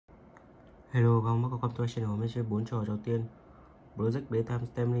Hello, các bạn có tôi channel mới chơi 4 trò đầu tiên Project Playtime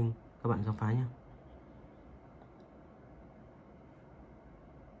Stemming, các bạn khám phá nhé.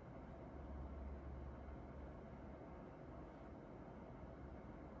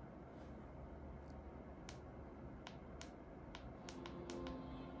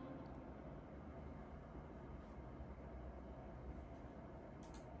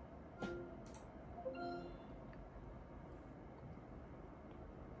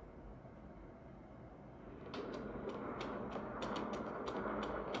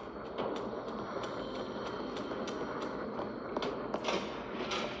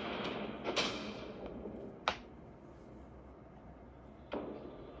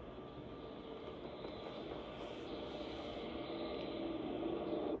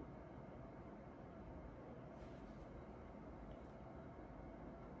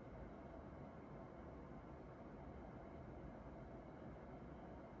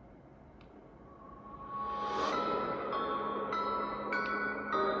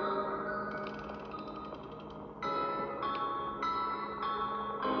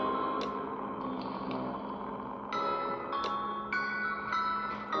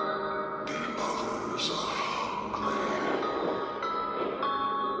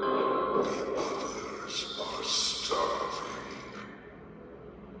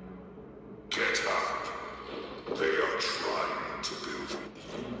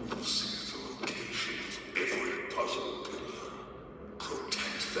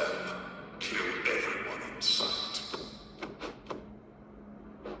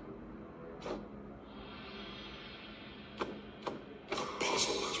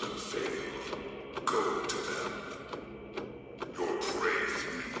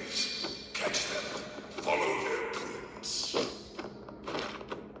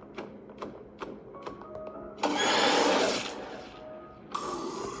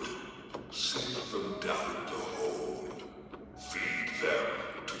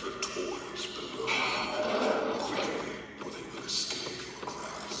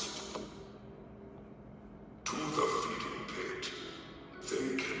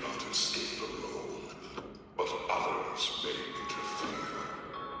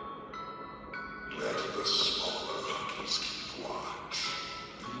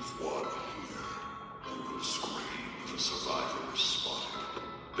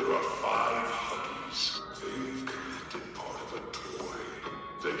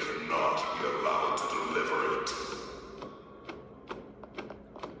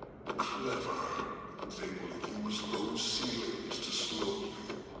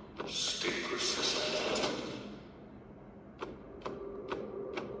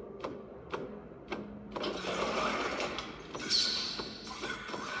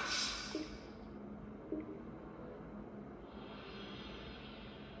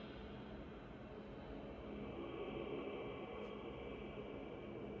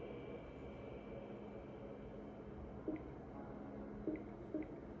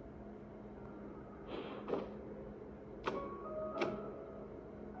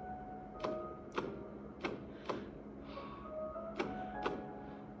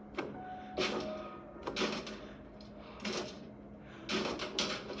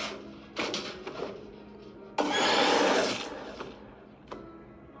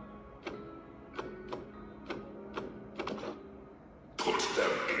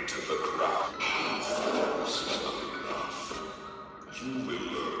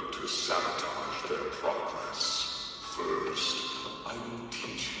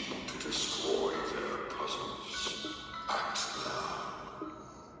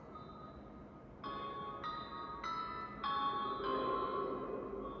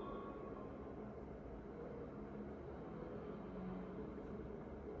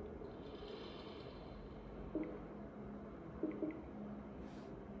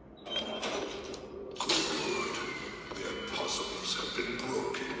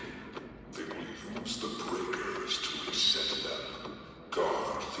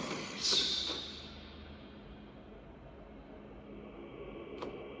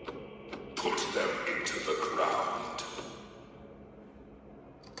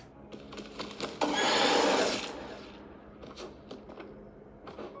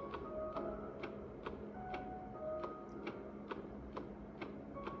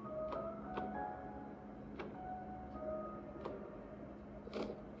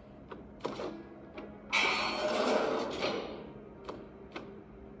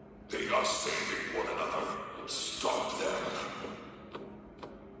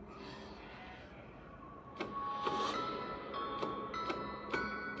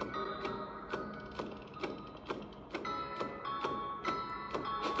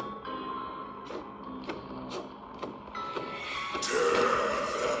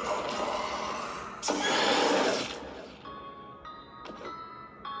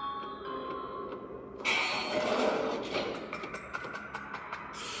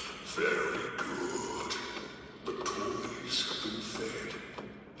 Very good. The toys have been fed.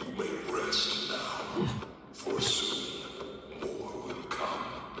 You may rest now, for soon more will come,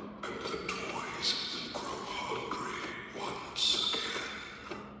 and the toys will grow hungry once again.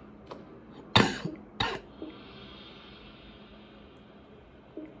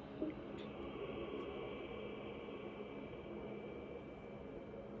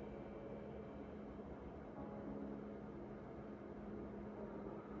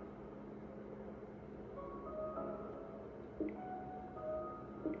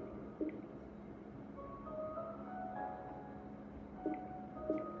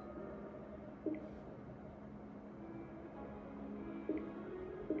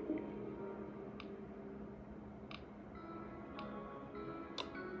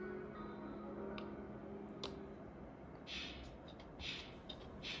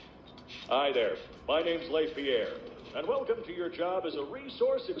 Hi there, my name's Pierre, and welcome to your job as a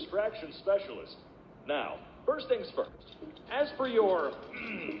resource extraction specialist. Now, first things first, as for your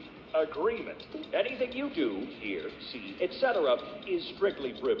agreement, anything you do, hear, see, etc. is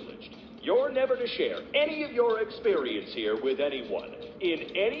strictly privileged. You're never to share any of your experience here with anyone, in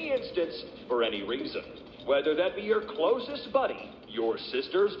any instance, for any reason. Whether that be your closest buddy, your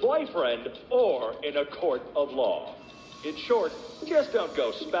sister's boyfriend, or in a court of law. In short, just don't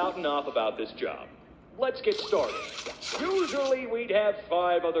go spouting off about this job. Let's get started. Usually we'd have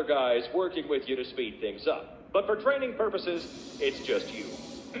 5 other guys working with you to speed things up. But for training purposes, it's just you.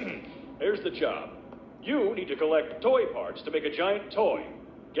 Here's the job. You need to collect toy parts to make a giant toy.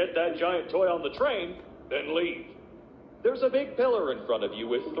 Get that giant toy on the train, then leave. There's a big pillar in front of you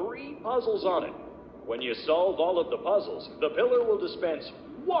with 3 puzzles on it. When you solve all of the puzzles, the pillar will dispense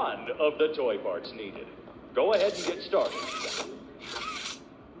 1 of the toy parts needed. Go ahead and get started.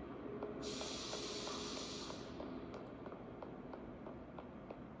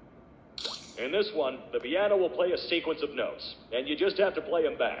 In this one, the piano will play a sequence of notes, and you just have to play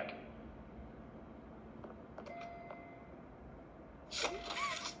them back.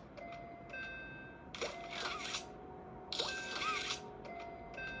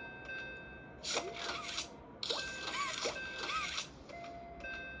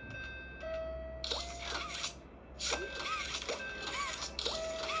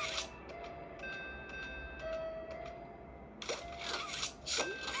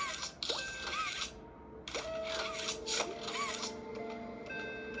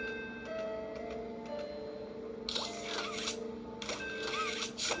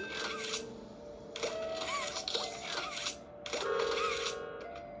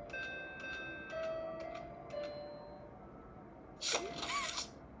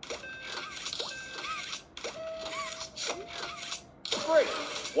 Great!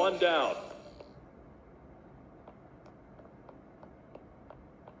 1 down.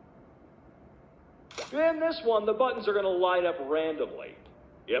 In this one, the buttons are going to light up randomly.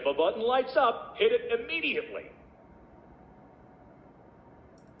 If a button lights up, hit it immediately.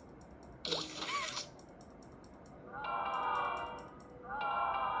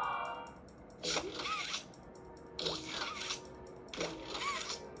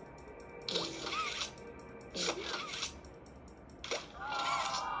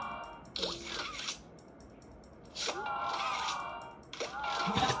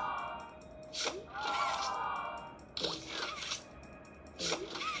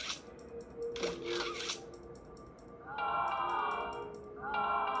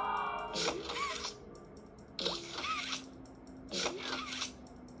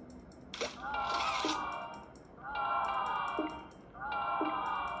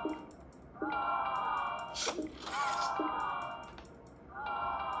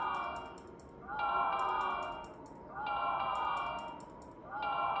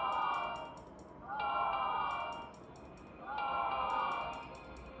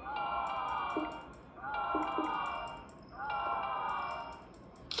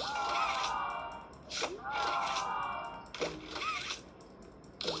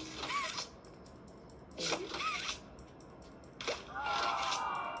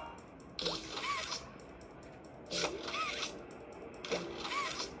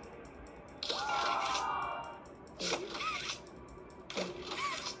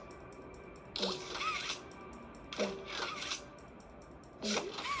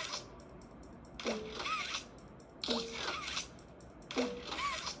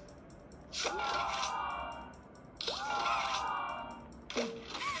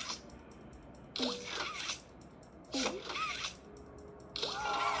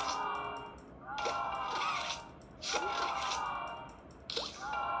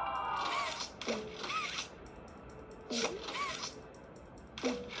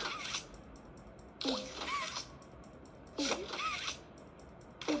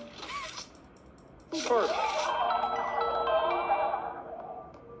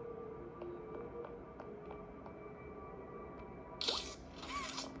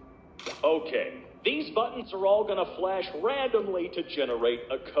 Okay, these buttons are all gonna flash randomly to generate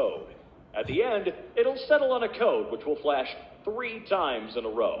a code. At the end, it'll settle on a code which will flash 3 times in a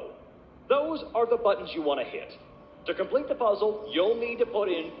row. Those are the buttons you want to hit. To complete the puzzle, you'll need to put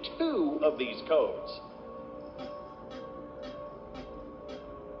in 2 of these codes.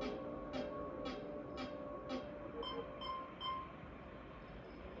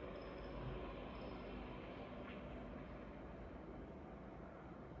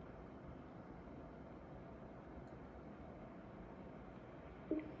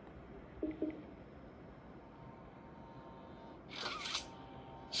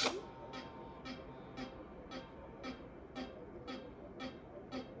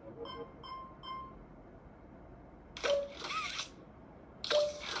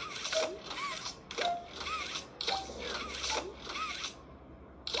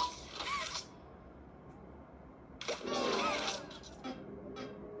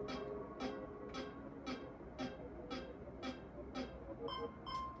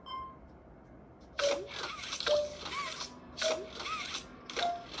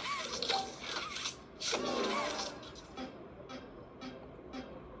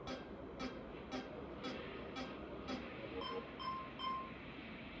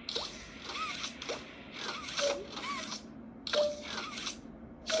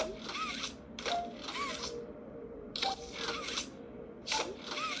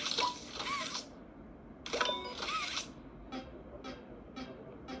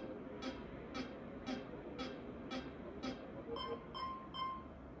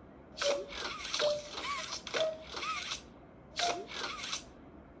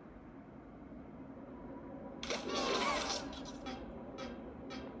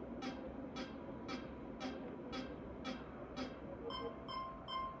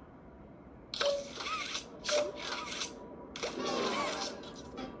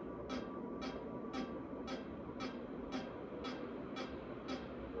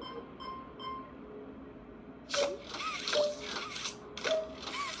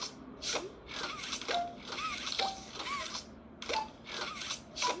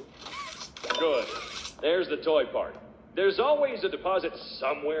 Good. There's the toy part. There's always a deposit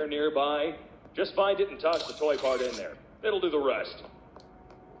somewhere nearby. Just find it and toss the toy part in there. It'll do the rest.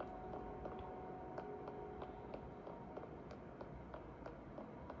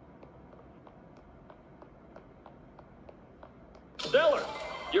 Stellar!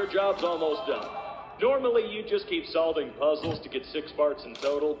 Your job's almost done. Normally, you just keep solving puzzles to get 6 parts in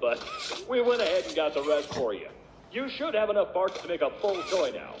total, but we went ahead and got the rest for you. You should have enough parts to make a full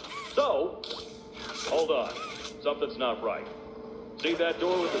toy now. So, hold on. Something's not right. See that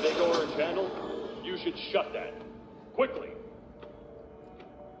door with the big orange handle? You should shut that. Quickly.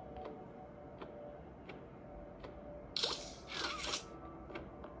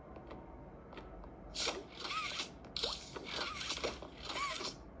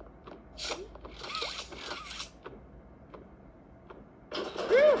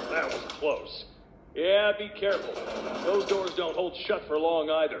 Phew, that was close. Yeah, be careful. Those doors don't hold shut for long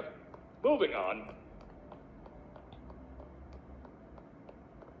either. Moving on.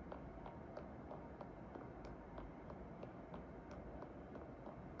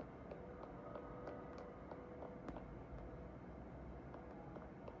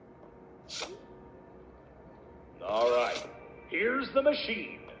 All right, here's the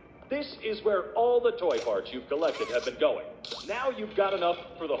machine. This is where all the toy parts you've collected have been going. Now you've got enough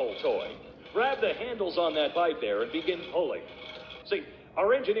for the whole toy. Grab the handles on that pipe there and begin pulling. See,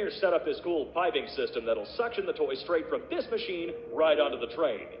 our engineers set up this cool piping system that'll suction the toy straight from this machine right onto the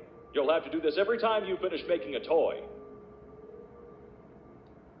train. You'll have to do this every time you finish making a toy.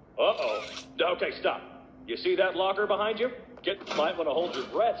 Uh-oh. Okay, stop. You see that locker behind you? Might want to hold your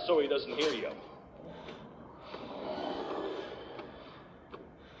breath so he doesn't hear you.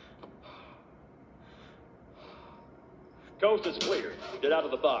 Coast is clear. Get out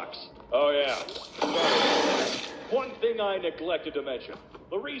of the box. Oh, yeah. One thing I neglected to mention.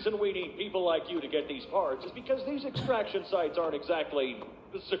 The reason we need people like you to get these parts is because these extraction sites aren't exactly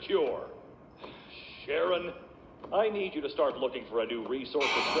secure. Sharon, I need you to start looking for a new resource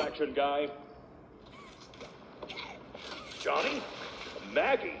extraction guy. Johnny?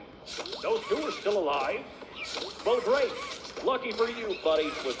 Maggie? Those 2 are still alive? Well, great. Lucky for you,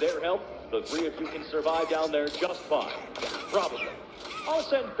 buddy. With their help, the 3 of you can survive down there just fine. Probably. I'll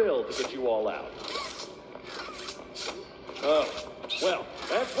send Bill to get you all out. Oh, well,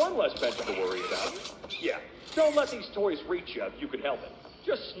 that's one less pension to worry about. Yeah, don't let these toys reach you if you can help it.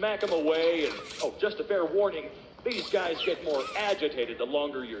 Just smack them away and, oh, just a fair warning, These guys get more agitated the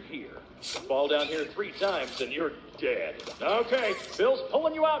longer you're here. Fall down here 3 times and you're dead. Okay, Bill's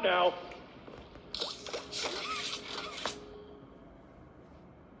pulling you out now.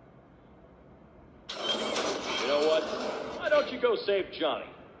 You know what? Why don't you go save Johnny?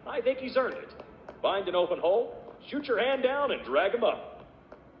 I think he's earned it. Find an open hole, shoot your hand down, and drag him up.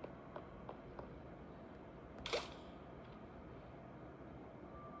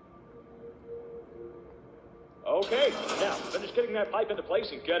 Okay, now finish getting that pipe into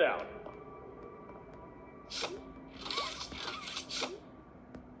place and get out.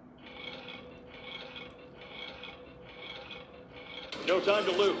 No time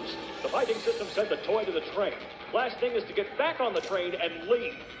to lose. The piping system sent the toy to the train. Last thing is to get back on the train and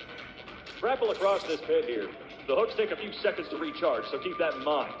leave. Grapple across this pit here. The hooks take a few seconds to recharge, so keep that in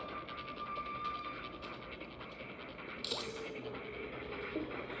mind.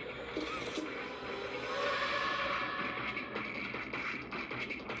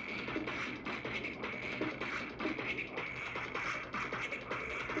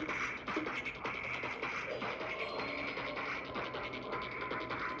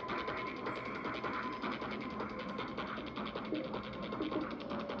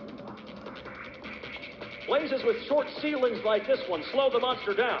 Blazes with short ceilings like this one slow the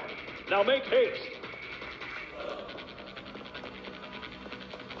monster down. Now make haste.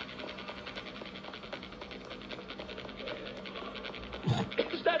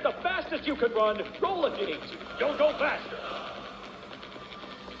 Is that the fastest you can run? Roll if you need to. Don't go faster.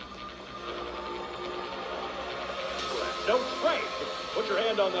 No train. Put your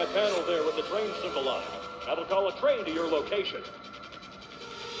hand on that panel there with the train symbol on it. That'll call a train to your location.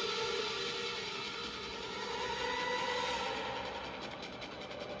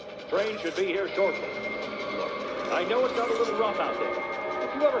 Train should be here shortly. Look, I know it's got a little rough out there.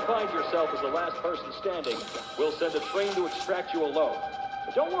 If you ever find yourself as the last person standing, we'll send a train to extract you alone.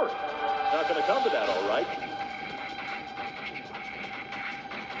 But don't worry, it's not going to come to that, all right?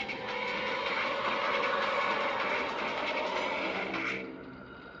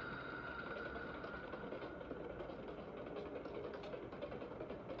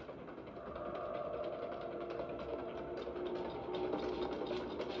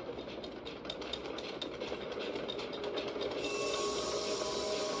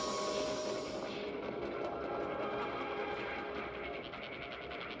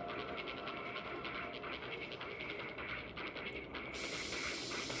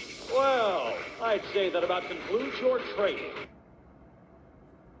 Well, I'd say that about concludes your training.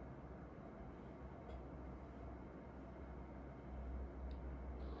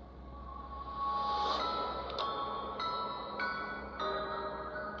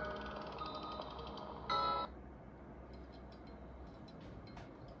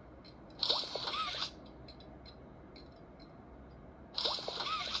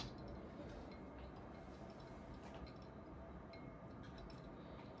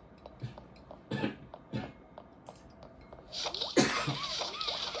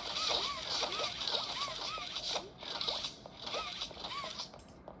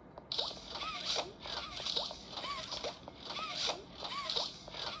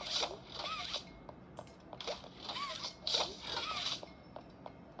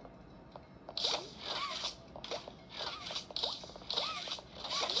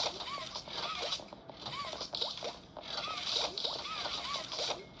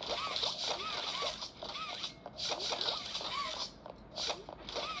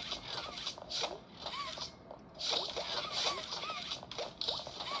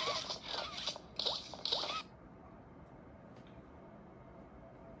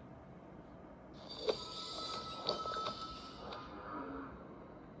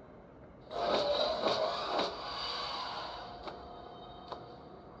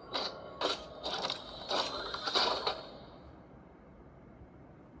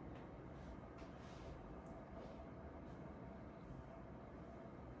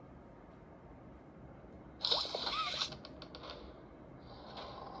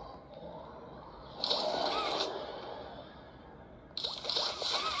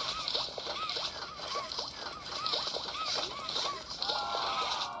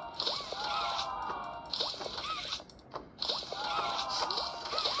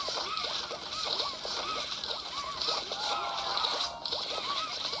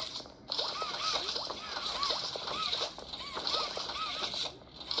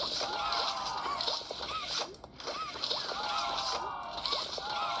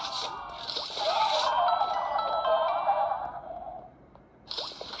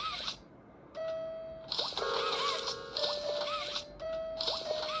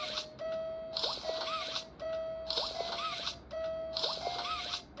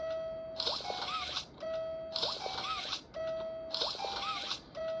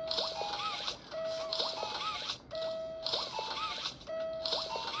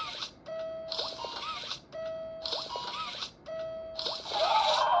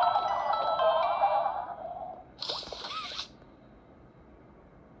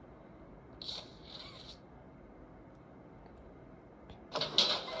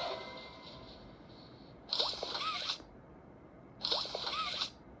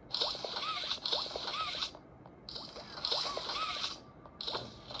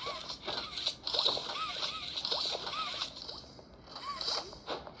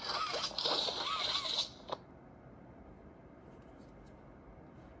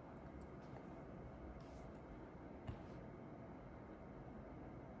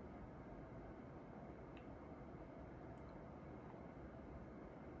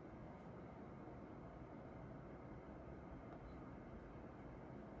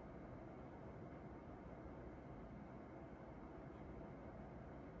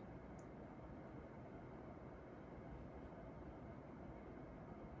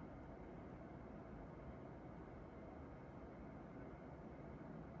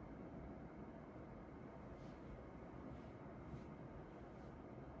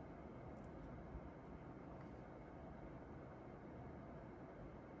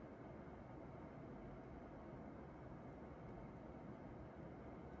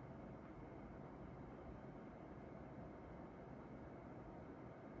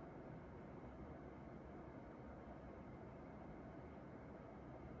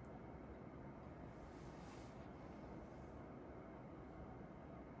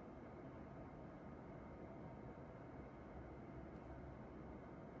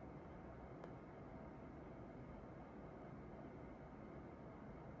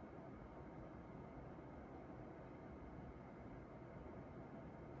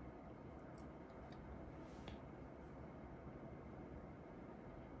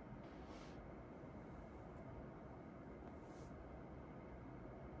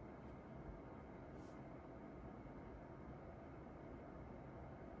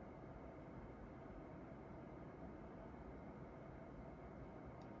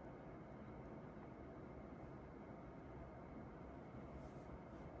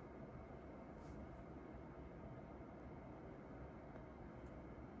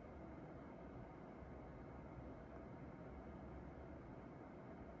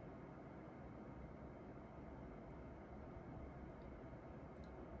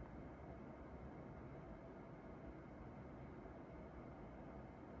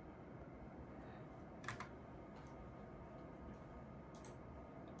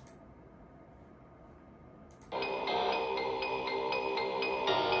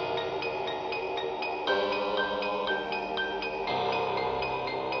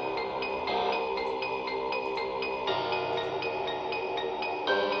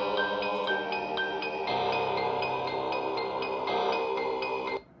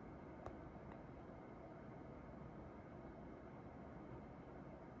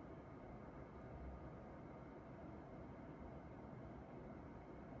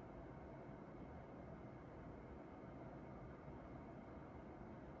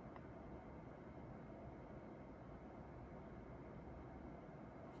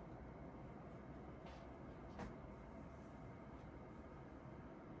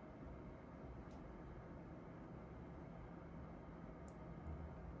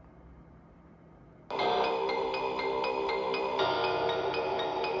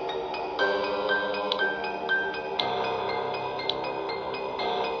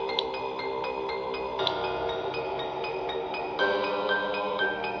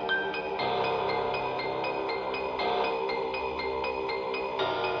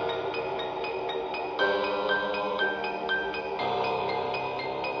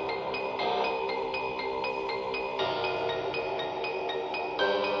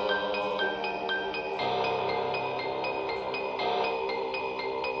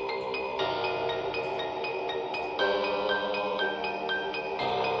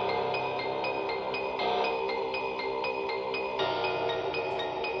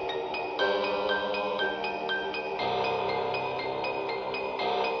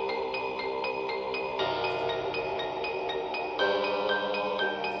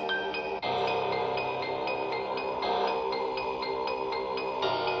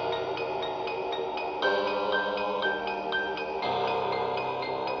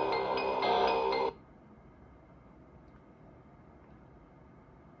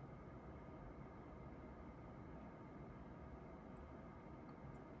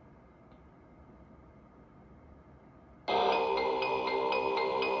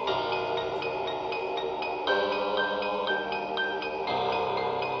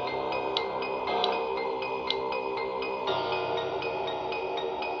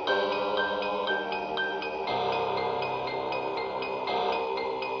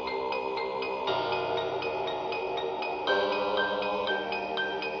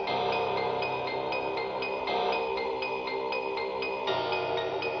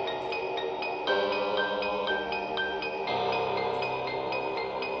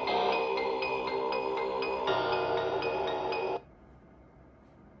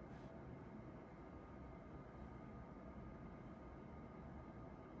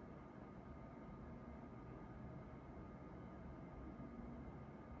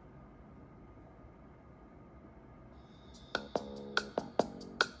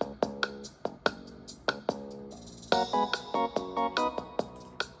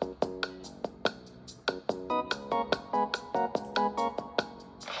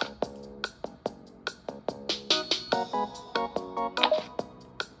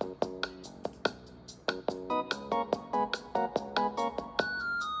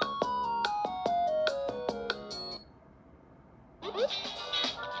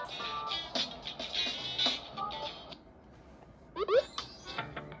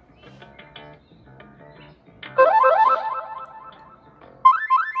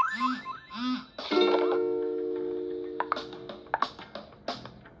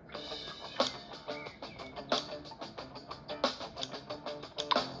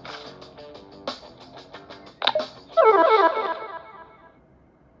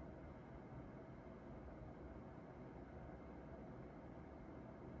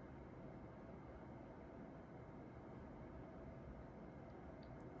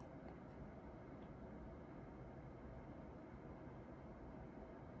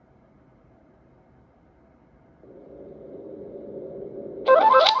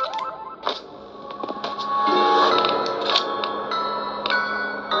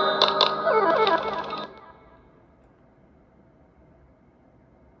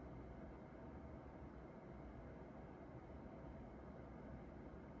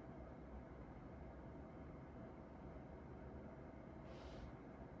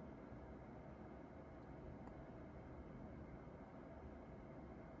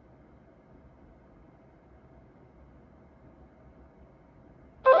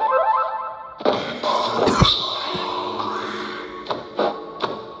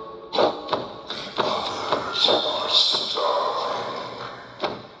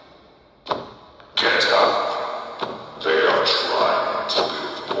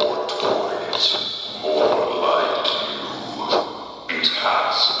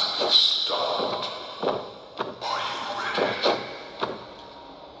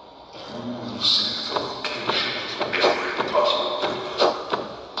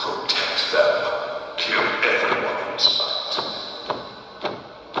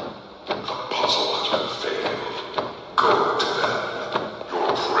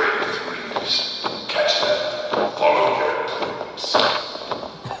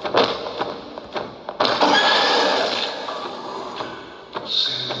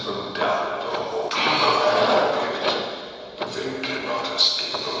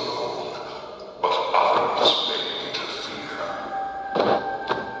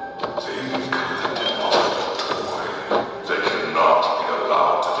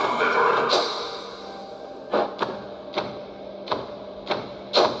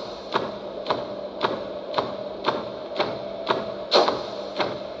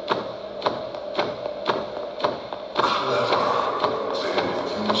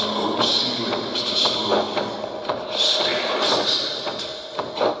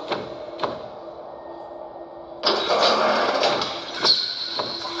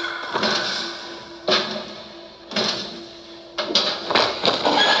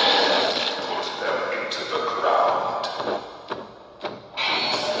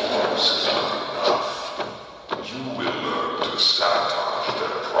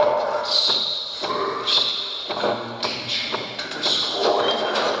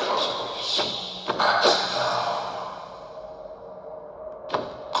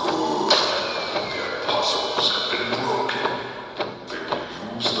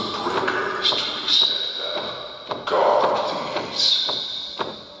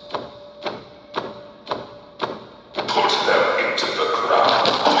 Put them